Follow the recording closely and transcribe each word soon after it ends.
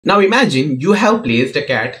Now imagine you have placed a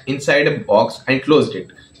cat inside a box and closed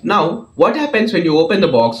it. Now, what happens when you open the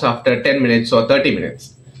box after 10 minutes or 30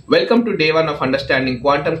 minutes? Welcome to day 1 of understanding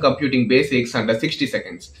quantum computing basics under 60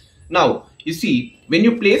 seconds. Now, you see, when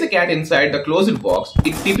you place a cat inside the closed box,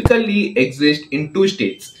 it typically exists in two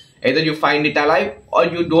states. Either you find it alive or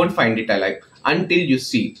you don't find it alive until you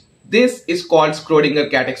see. This is called Schrödinger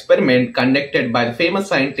cat experiment conducted by the famous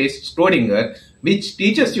scientist Schrödinger, which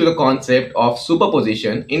teaches you the concept of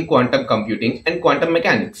superposition in quantum computing and quantum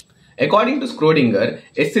mechanics. According to Schrödinger,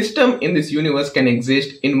 a system in this universe can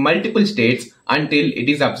exist in multiple states until it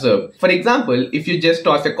is observed. For example, if you just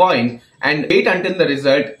toss a coin and wait until the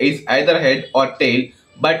result is either head or tail,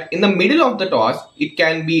 but in the middle of the toss, it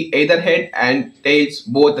can be either head and tails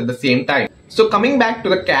both at the same time. So coming back to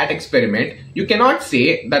the cat experiment, you cannot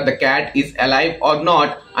say that the cat is alive or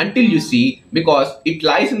not until you see, because it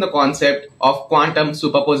lies in the concept of quantum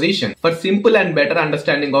superposition. For simple and better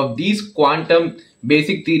understanding of these quantum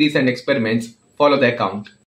basic theories and experiments, follow the account.